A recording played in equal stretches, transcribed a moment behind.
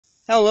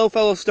Hello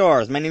fellow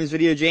stars, my name is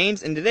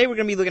VideoJames, and today we're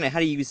going to be looking at how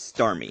to use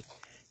Starmie.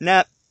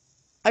 Now,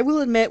 I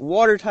will admit,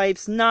 water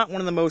type's not one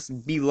of the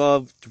most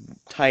beloved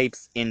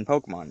types in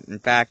Pokemon. In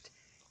fact,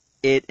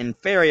 it and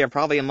Fairy are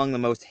probably among the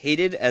most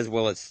hated, as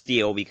well as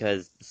Steel,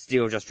 because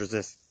Steel just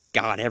resists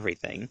god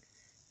everything.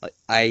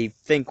 I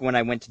think when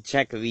I went to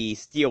check the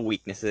Steel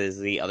weaknesses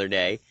the other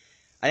day,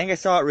 I think I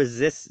saw it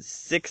resists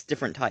 6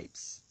 different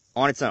types,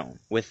 on its own,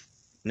 with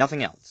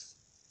nothing else.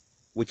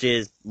 Which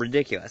is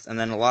ridiculous, and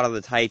then a lot of the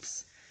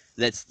types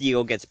that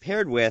Steel gets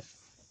paired with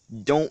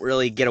don't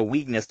really get a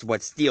weakness to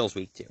what Steel's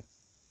weak to.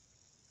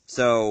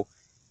 So,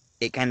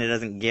 it kind of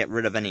doesn't get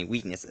rid of any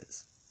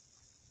weaknesses.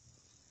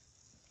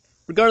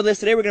 Regardless,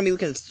 today we're going to be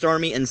looking at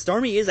Starmie, and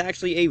Starmie is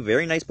actually a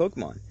very nice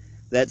Pokemon.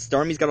 That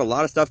Starmie's got a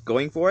lot of stuff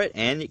going for it,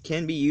 and it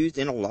can be used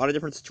in a lot of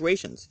different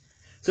situations.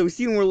 So we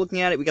see when we're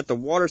looking at it, we got the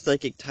Water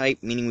Psychic type,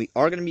 meaning we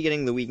are going to be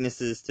getting the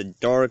weaknesses to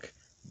Dark,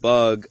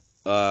 Bug,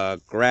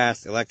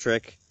 Grass,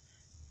 Electric,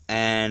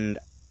 and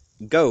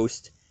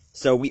Ghost.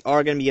 So we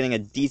are going to be getting a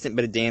decent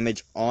bit of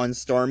damage on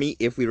Starmie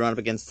if we run up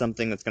against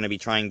something that's going to be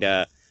trying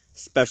to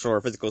special or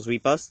physical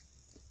sweep us.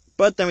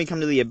 But then we come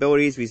to the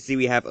abilities, we see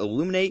we have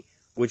Illuminate,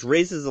 which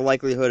raises the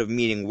likelihood of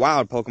meeting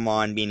wild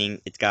Pokemon,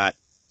 meaning it's got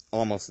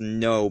almost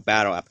no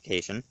battle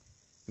application.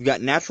 We've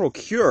got Natural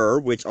Cure,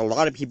 which a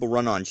lot of people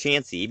run on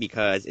Chansey,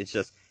 because it's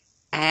just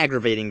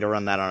aggravating to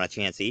run that on a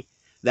Chansey.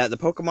 That the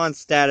Pokemon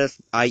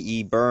status,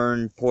 i.e.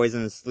 burn,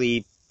 poison,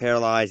 sleep,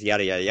 paralyze,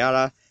 yada yada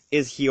yada,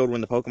 is healed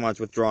when the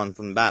Pokemon's withdrawn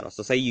from the battle.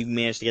 So say you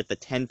manage to get the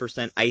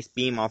 10% Ice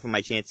Beam off of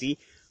my Chansey,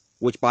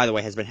 which by the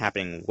way has been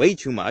happening way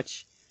too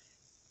much,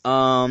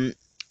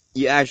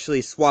 you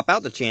actually swap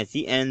out the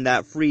Chansey and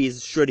that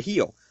freeze should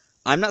heal.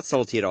 I'm not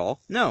salty at all.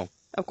 No,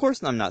 of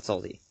course I'm not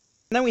salty.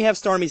 And then we have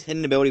Starmie's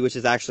hidden ability, which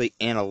is actually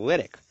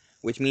Analytic,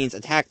 which means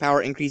attack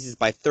power increases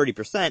by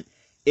 30%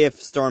 if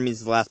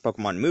Starmie's the last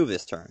Pokemon to move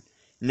this turn.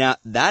 Now,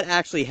 that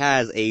actually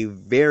has a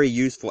very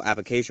useful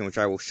application, which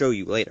I will show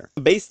you later.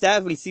 The base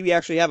stat, we see we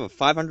actually have a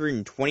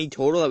 520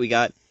 total, that we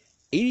got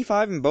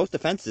 85 in both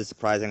defenses,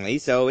 surprisingly,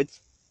 so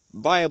it's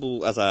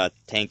viable as a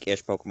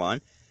tank-ish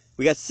Pokemon.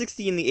 We got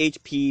 60 in the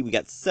HP, we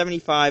got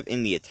 75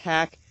 in the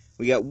attack,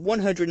 we got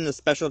 100 in the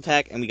special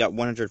attack, and we got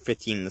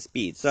 115 in the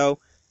speed. So,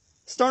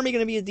 Starmie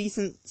gonna be a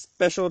decent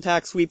special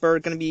attack sweeper,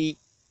 gonna be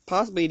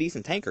possibly a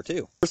decent tanker,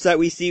 too. First that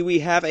we see, we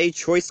have a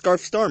Choice Scarf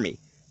Starmie.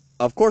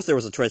 Of course there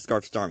was a Choice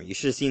Scarf Starmie. You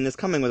should have seen this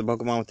coming with a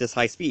Pokemon with this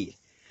high speed.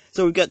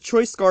 So we've got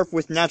Choice Scarf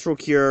with Natural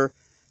Cure,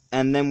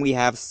 and then we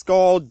have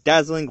Scald,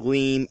 Dazzling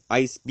Gleam,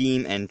 Ice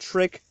Beam, and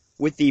Trick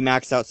with the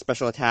maxed out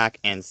special attack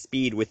and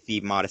speed with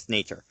the modest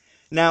nature.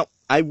 Now,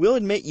 I will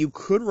admit you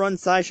could run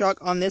Psyshock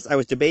on this. I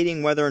was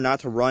debating whether or not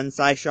to run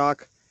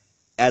Psyshock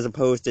as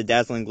opposed to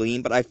Dazzling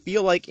Gleam, but I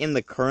feel like in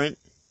the current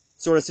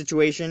sort of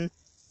situation,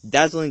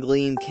 Dazzling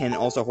Gleam can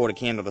also hold a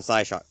candle to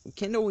Psyshock.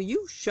 Kendall, will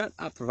you shut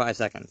up for 5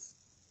 seconds?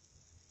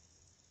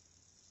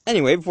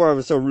 Anyway, before I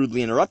was so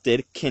rudely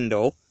interrupted,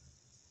 Kindle,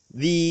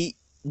 the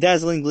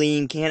Dazzling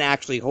Gleam can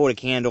actually hold a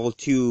candle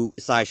to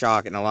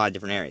Psyshock in a lot of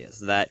different areas.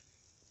 That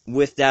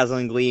with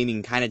Dazzling Gleam, you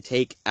can kind of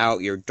take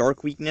out your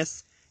Dark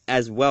weakness,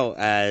 as well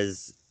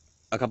as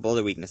a couple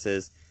other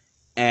weaknesses.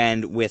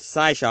 And with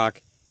Psyshock,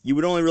 you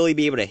would only really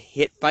be able to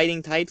hit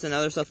fighting types and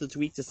other stuff that's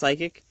weak to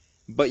Psychic,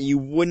 but you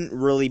wouldn't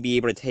really be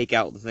able to take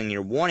out the thing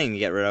you're wanting to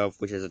get rid of,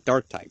 which is a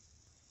Dark type.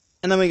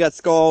 And then we got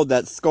Scald,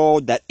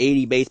 that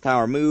 80 base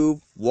power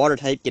move, Water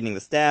type getting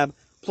the stab,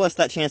 plus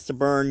that chance to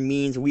burn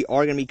means we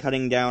are going to be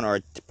cutting down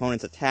our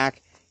opponent's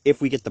attack if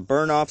we get the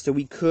burn off, so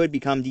we could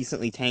become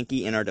decently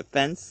tanky in our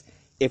defense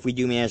if we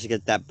do manage to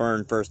get that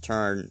burn first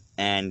turn,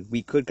 and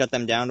we could cut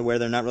them down to where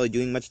they're not really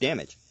doing much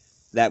damage.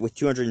 That with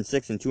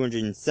 206 and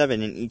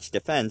 207 in each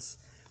defense,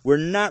 we're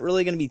not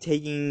really going to be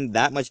taking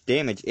that much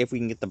damage if we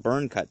can get the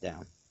burn cut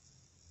down.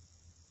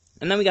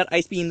 And then we got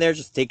Ice Beam there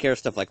just to take care of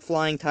stuff like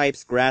flying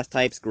types, grass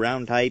types,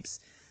 ground types,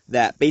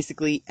 that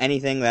basically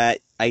anything that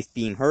Ice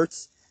Beam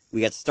hurts.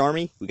 We got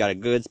Starmie, we got a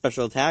good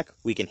special attack,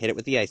 we can hit it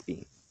with the Ice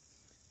Beam.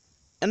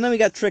 And then we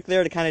got Trick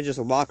there to kind of just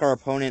lock our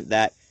opponent,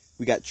 that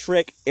we got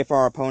Trick if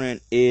our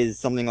opponent is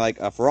something like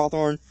a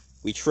Ferrothorn,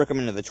 we trick them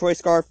into the Choice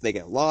Scarf, they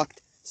get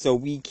locked, so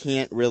we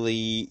can't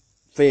really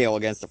fail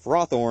against a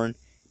Ferrothorn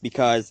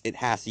because it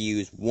has to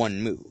use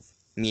one move,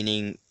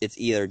 meaning it's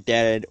either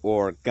dead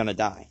or gonna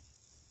die.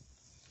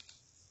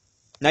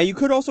 Now, you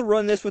could also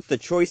run this with the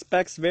Choice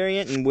Specs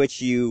variant, in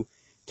which you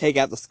take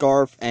out the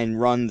Scarf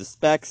and run the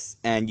Specs,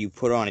 and you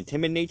put on a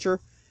Timid Nature.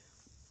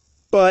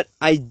 But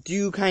I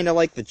do kind of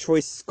like the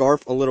Choice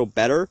Scarf a little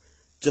better,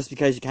 just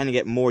because you kind of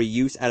get more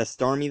use out of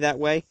Starmie that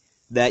way,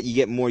 that you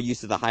get more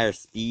use of the higher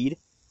speed.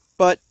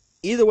 But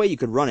either way, you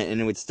could run it,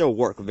 and it would still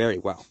work very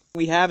well. What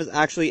we have is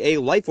actually a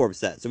Life Orb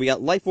set. So we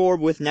got Life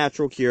Orb with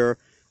Natural Cure,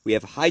 we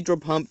have Hydro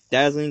Pump,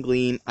 Dazzling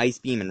Gleam, Ice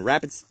Beam, and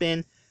Rapid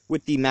Spin,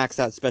 with the maxed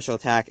out special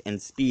attack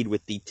and speed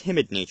with the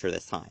Timid nature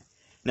this time.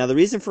 Now, the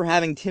reason for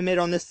having Timid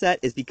on this set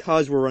is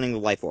because we're running the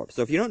Life Orb.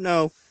 So if you don't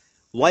know,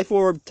 Life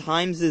Orb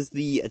times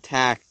the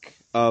attack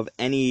of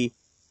any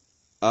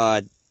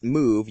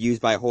move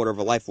used by a holder of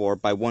a Life Orb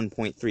by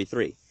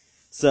 1.33.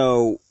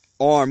 So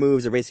all our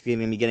moves are basically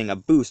going to be getting a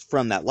boost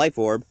from that life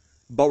orb,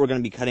 but we're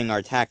going to be cutting our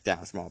attack down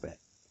a small bit.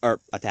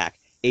 Or,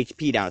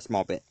 HP down a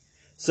small bit.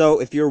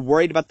 So, if you're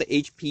worried about the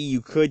HP,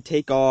 you could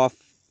take off,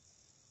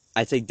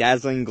 I'd say,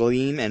 Dazzling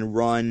Gleam and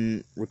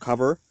run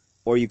Recover,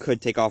 or you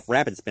could take off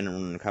Rapid Spin and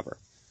run Recover.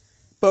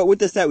 But with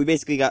this set, we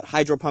basically got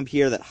Hydro Pump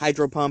here. That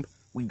Hydro Pump,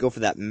 we can go for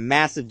that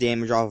massive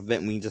damage off of it,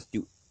 and we can just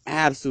do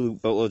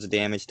absolute boatloads of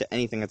damage to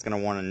anything that's going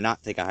to want to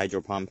not take a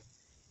Hydro Pump.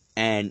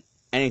 And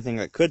anything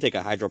that could take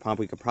a Hydro Pump,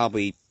 we could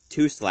probably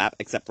 2-slap,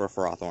 except for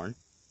Ferrothorn.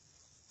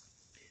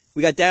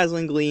 We got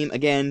Dazzling Gleam,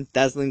 again,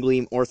 Dazzling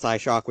Gleam or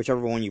Psyshock,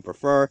 whichever one you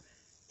prefer.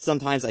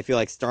 Sometimes I feel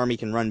like Starmie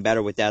can run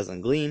better with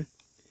Dazzling Gleam.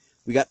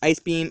 We got Ice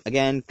Beam,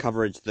 again,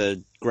 coverage,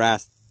 the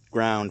grass,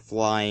 ground,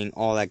 flying,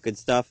 all that good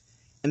stuff.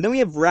 And then we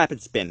have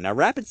Rapid Spin. Now,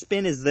 Rapid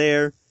Spin is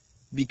there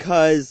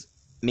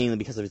mainly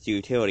because of its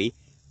utility,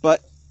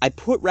 but I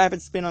put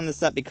Rapid Spin on this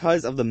set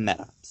because of the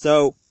meta.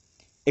 So,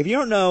 if you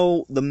don't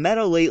know, the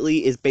meta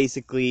lately is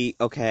basically,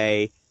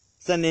 okay,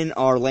 send in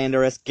our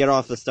Landorus, get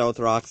off the Stealth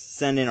Rocks,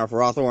 send in our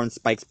Ferrothorn,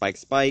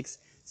 spikes,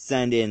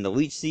 send in the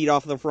Leech Seed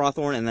off of the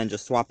Ferrothorn, and then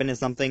just swap into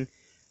something.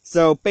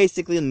 So,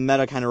 basically, the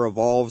meta kind of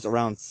revolves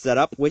around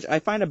setup, which I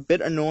find a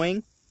bit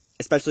annoying,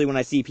 especially when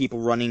I see people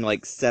running,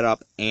 like,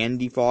 setup and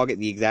defog at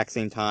the exact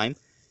same time,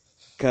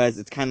 because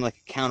it's kind of like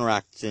a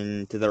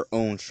counteraction to their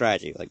own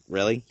strategy. Like,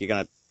 really? You're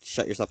gonna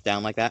shut yourself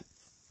down like that?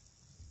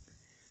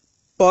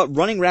 But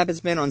running Rapid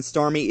Spin on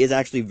Starmie is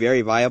actually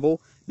very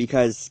viable,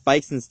 because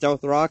Spikes and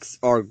Stealth Rocks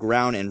are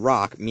ground and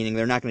rock, meaning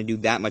they're not going to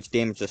do that much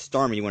damage to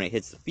Starmie when it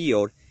hits the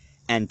field,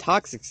 and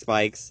Toxic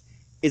Spikes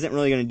isn't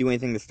really going to do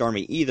anything to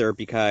Starmie either,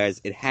 because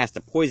it has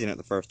to poison it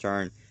the first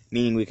turn,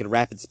 meaning we could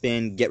Rapid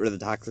Spin, get rid of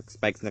the Toxic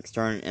Spikes next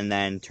turn, and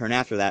then turn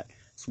after that,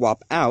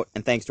 swap out,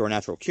 and thanks to our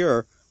Natural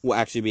Cure, we'll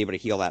actually be able to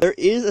heal that. There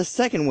is a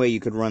second way you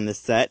could run this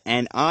set,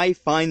 and I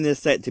find this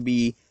set to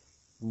be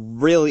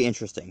really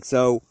interesting.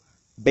 So,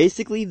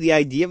 basically, the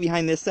idea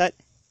behind this set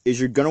is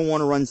you're going to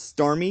want to run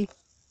Starmie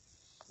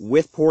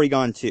with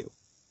Porygon 2.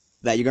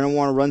 That you're going to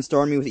want to run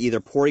Starmie with either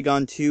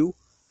Porygon 2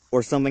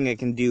 or something that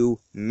can do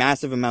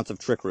massive amounts of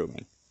Trick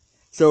Rooming.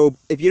 So,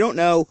 if you don't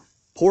know,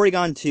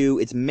 Porygon 2,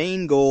 its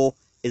main goal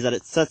is that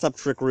it sets up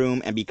Trick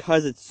Room, and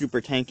because it's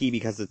super tanky,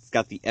 because it's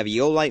got the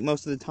Eviolite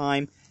most of the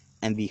time,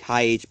 and the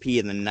high HP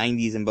in the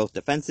 90s in both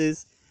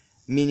defenses,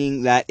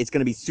 meaning that it's going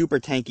to be super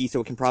tanky,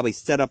 so it can probably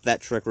set up that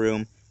Trick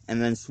Room,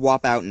 and then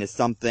swap out into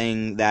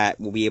something that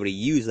will be able to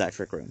use that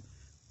Trick Room.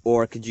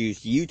 Or it could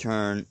use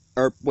U-Turn,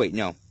 or, wait,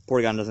 no,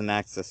 Porygon doesn't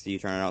access the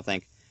U-Turn, I don't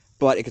think.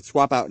 But it could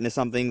swap out into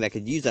something that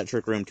could use that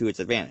Trick Room to its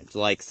advantage,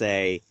 like,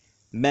 say,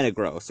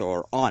 Metagross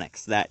or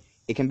Onix, that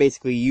it can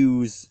basically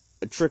use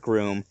a Trick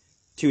Room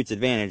to its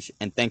advantage,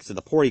 and thanks to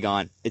the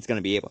Porygon, it's going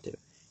to be able to.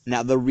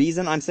 Now, the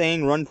reason I'm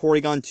saying run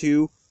Porygon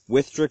 2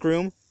 with Trick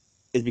Room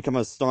is because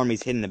of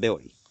Starmie's hidden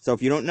ability. So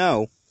if you don't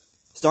know,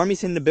 Starmie's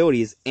hidden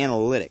ability is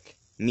analytic,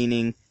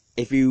 meaning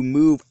if you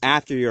move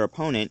after your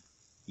opponent,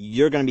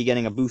 you're going to be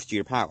getting a boost to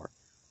your power.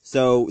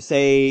 So,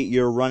 say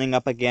you're running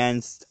up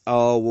against,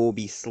 will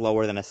be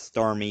slower than a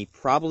Starmie,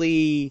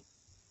 probably,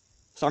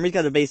 Starmie's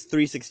got a base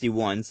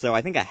 361, so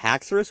I think a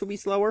Haxorus would be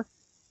slower,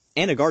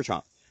 and a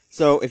Garchomp.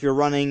 So, if you're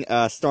running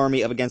a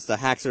Starmie up against a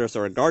Haxorus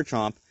or a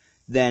Garchomp,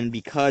 then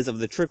because of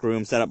the Trick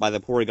Room set up by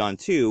the Porygon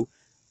 2,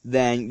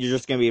 then you're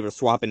just going to be able to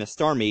swap into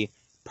Starmie,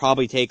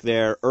 probably take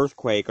their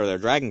Earthquake or their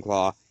Dragon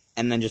Claw,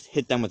 and then just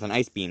hit them with an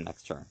Ice Beam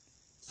next turn.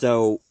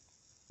 So,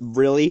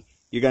 really,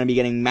 you're going to be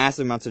getting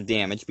massive amounts of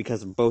damage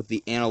because of both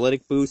the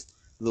Analytic boost,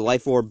 the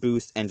Life Orb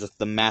boost, and just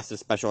the massive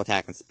special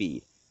attack and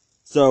speed.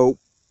 So,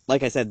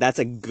 like I said, that's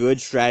a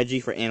good strategy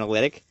for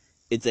Analytic.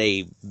 It's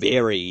a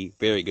very,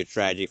 very good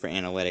strategy for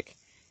Analytic.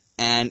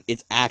 And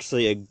it's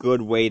actually a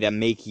good way to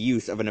make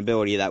use of an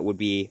ability that would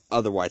be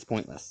otherwise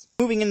pointless.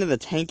 Moving into the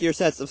tankier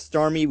sets of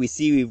Starmie, we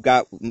see we've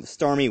got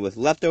Starmie with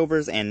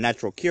Leftovers and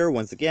Natural Cure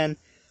once again.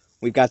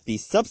 We've got the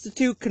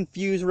Substitute,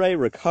 Confuse Ray,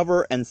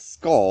 Recover, and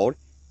Scald,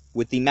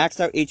 with the maxed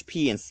out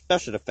HP and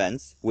special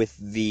defense, with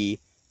the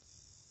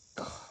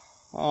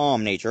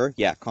Calm Nature.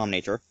 Yeah, Calm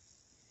Nature.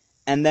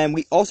 And then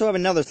we also have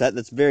another set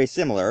that's very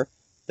similar,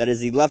 that is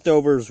the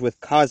Leftovers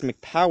with Cosmic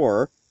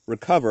Power,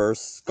 Recover,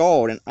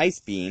 Scald, and Ice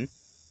Beam,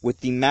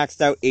 with the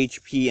maxed out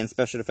HP and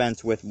special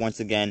defense with,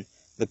 once again,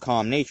 the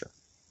Calm Nature.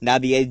 Now,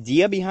 the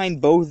idea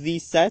behind both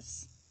these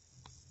sets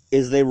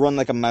is they run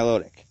like a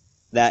Milotic.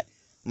 That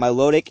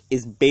Milotic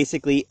is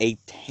basically a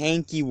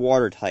tanky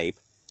water type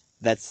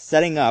that's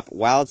setting up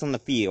while it's on the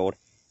field,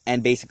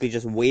 and basically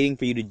just waiting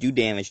for you to do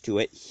damage to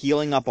it,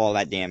 healing up all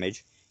that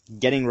damage,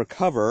 getting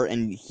Recover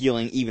and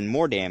healing even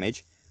more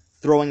damage,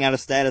 throwing out a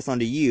status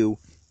onto you,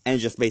 and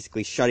just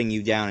basically shutting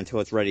you down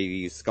until it's ready to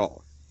use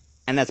Scald.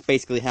 And that's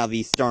basically how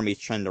these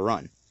Starmies tend to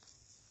run.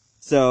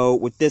 So,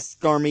 with this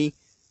Starmie,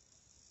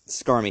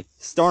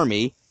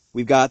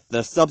 we've got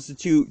the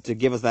Substitute to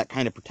give us that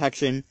kind of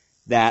protection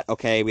that,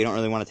 okay, we don't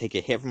really want to take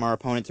a hit from our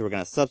opponent, so we're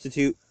going to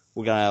Substitute.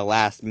 We're going to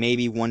last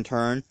maybe one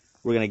turn.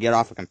 We're going to get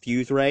off a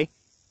Confuse Ray,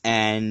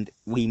 and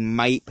we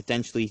might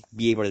potentially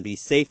be able to be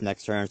safe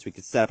next turn, so we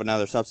could set up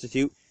another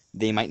Substitute.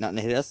 They might not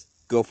hit us.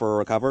 go for a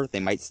recover, they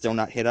might still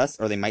not hit us,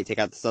 or they might take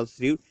out the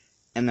substitute,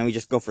 and then we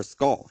just go for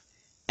Scald.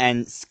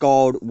 And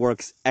Scald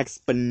works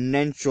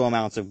exponential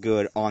amounts of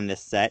good on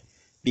this set,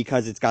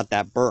 because it's got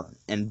that burn.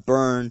 And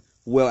burn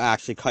will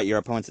actually cut your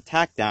opponent's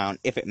attack down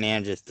if it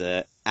manages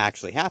to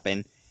actually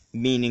happen,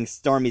 meaning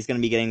Starmie's going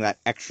to be getting that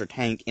extra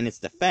tank in its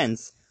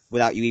defense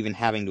without you even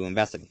having to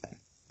invest anything.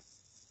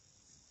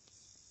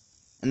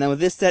 And then with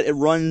this set, it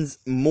runs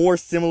more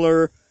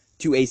similar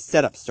to a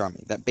setup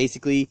Starmie. That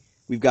basically,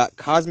 we've got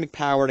Cosmic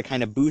Power to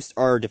kind of boost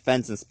our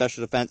defense and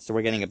special defense, so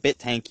we're getting a bit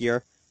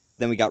tankier.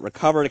 Then we got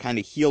Recover to kind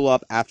of heal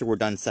up after we're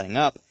done setting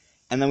up.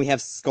 And then we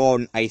have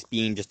Scald and Ice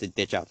Beam just to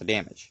ditch out the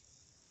damage.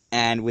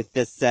 And with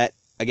this set,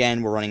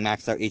 again, we're running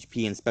maxed out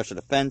HP and special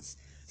defense.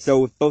 So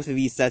with both of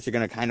these sets, you're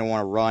going to kind of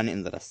want to run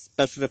into the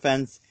special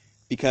defense,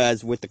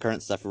 because with the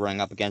current stuff you're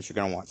running up against, you're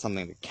going to want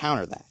something to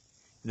counter that.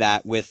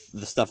 That with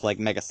the stuff like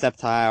Mega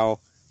Sceptile,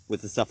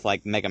 with the stuff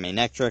like Mega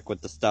Manectric,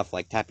 with the stuff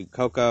like Tapu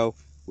Koko,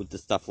 with the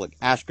stuff like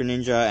Ash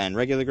Greninja and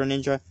regular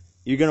Greninja,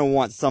 you're going to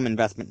want some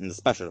investment in the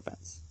special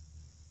defense.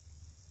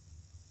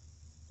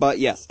 But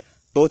yes,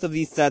 both of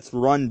these sets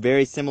run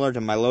very similar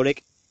to Milotic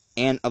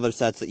and other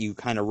sets that you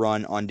kind of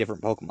run on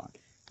different Pokemon.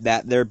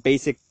 That their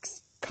basic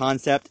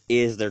concept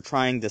is they're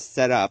trying to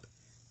set up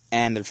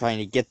and they're trying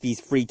to get these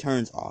free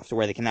turns off to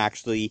where they can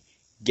actually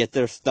get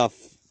their stuff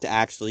to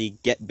actually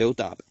get built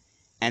up,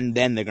 and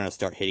then they're going to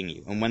start hitting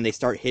you. And when they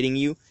start hitting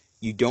you,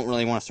 you don't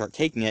really want to start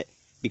taking it,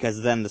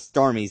 because then the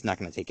Starmie's not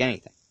going to take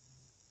anything.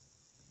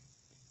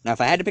 Now,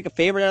 if I had to pick a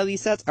favorite out of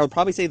these sets, I would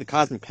probably say the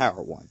Cosmic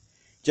Power one,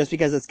 just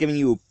because it's giving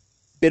you a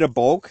bit of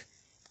bulk,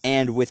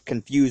 and with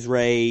Confuse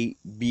Ray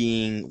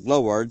being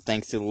lowered,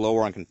 thanks to the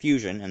lower on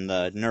Confusion and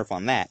the nerf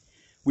on that,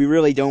 we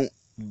really don't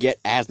get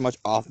as much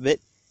off of it.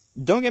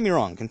 Don't get me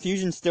wrong,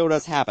 Confusion still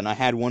does happen. I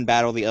had one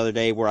battle the other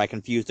day where I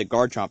confused a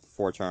Garchomp for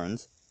 4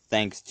 turns,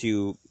 thanks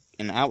to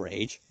an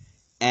Outrage,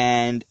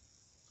 and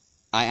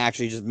I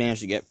actually just managed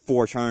to get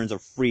 4 turns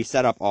of free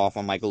setup off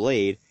on my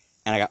Glade,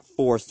 and I got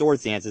 4 Sword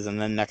Stances, and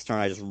then next turn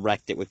I just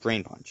wrecked it with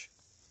Drain Punch.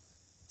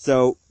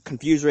 So,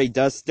 Confuse Ray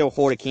does still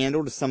hold a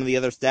candle to some of the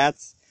other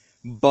stats,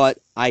 but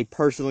I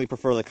personally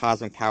prefer the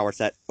Cosmic Power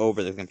set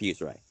over the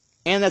Confuse Ray.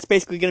 And that's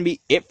basically going to be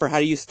it for how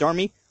to use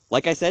Starmie.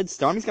 Like I said,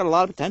 Starmie's got a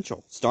lot of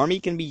potential.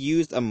 Starmie can be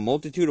used a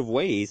multitude of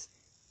ways,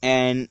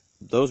 and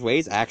those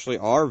ways actually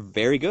are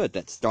very good.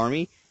 That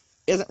Starmie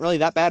isn't really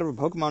that bad of a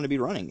Pokemon to be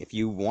running. If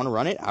you want to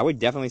run it, I would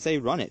definitely say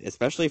run it,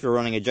 especially if you're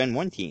running a Gen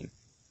 1 team.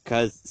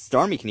 Because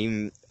Starmie can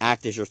even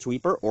act as your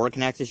sweeper, or it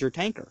can act as your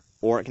tanker,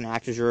 or it can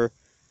act as your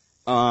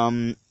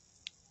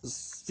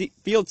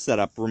field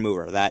setup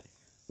remover. That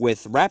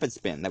with Rapid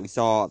Spin, that we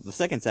saw the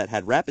second set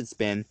had Rapid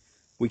Spin,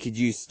 we could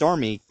use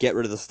Starmie, get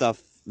rid of the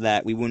stuff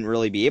that we wouldn't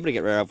really be able to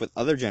get rid of with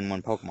other Gen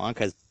 1 Pokemon,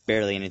 because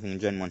barely anything in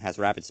Gen 1 has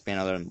Rapid Spin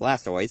other than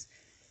Blastoise.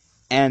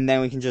 And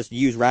then we can just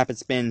use Rapid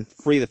Spin,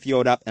 free the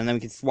field up, and then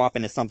we can swap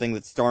into something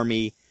that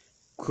Starmie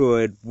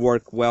could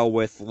work well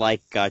with,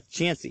 like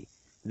Chansey.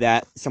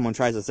 That someone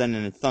tries to send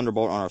in a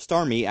Thunderbolt on our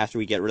Starmie after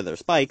we get rid of their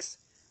spikes.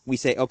 We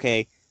say,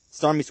 okay,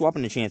 Starmie swap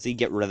into Chansey,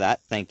 get rid of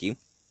that, thank you.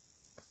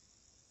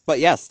 But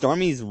yeah,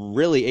 Starmie's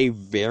really a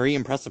very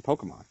impressive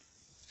Pokemon.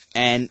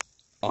 And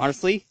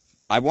honestly,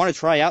 I want to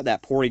try out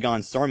that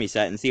Porygon Starmie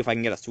set and see if I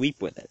can get a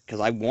sweep with it, because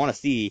I want to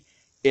see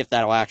if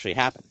that'll actually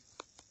happen.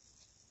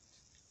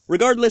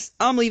 Regardless,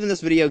 I'm leaving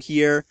this video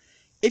here.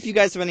 If you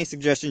guys have any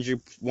suggestions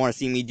you want to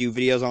see me do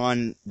videos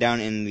on, down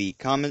in the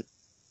comment.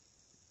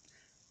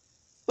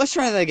 Let's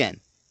try that again.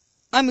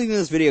 I'm leaving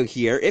this video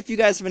here. If you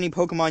guys have any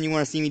Pokemon you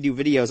want to see me do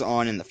videos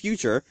on in the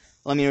future,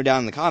 let me know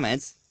down in the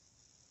comments.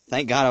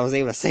 Thank God I was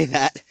able to say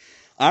that.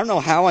 I don't know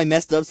how I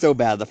messed up so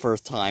bad the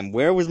first time.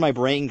 Where was my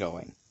brain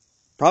going?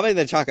 Probably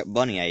the chocolate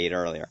bunny I ate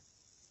earlier.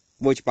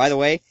 Which, by the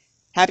way,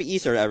 Happy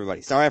Easter to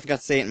everybody. Sorry I forgot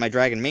to say it in my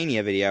Dragon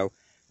Mania video,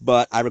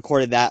 but I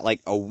recorded that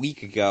like a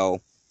week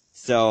ago,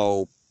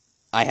 so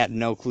I had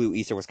no clue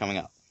Easter was coming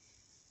up.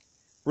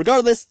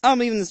 Regardless, I'm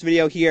leaving this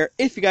video here.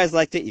 If you guys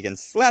liked it, you can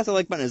slap the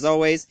like button as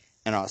always,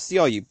 and I'll see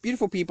all you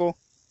beautiful people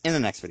in the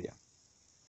next video.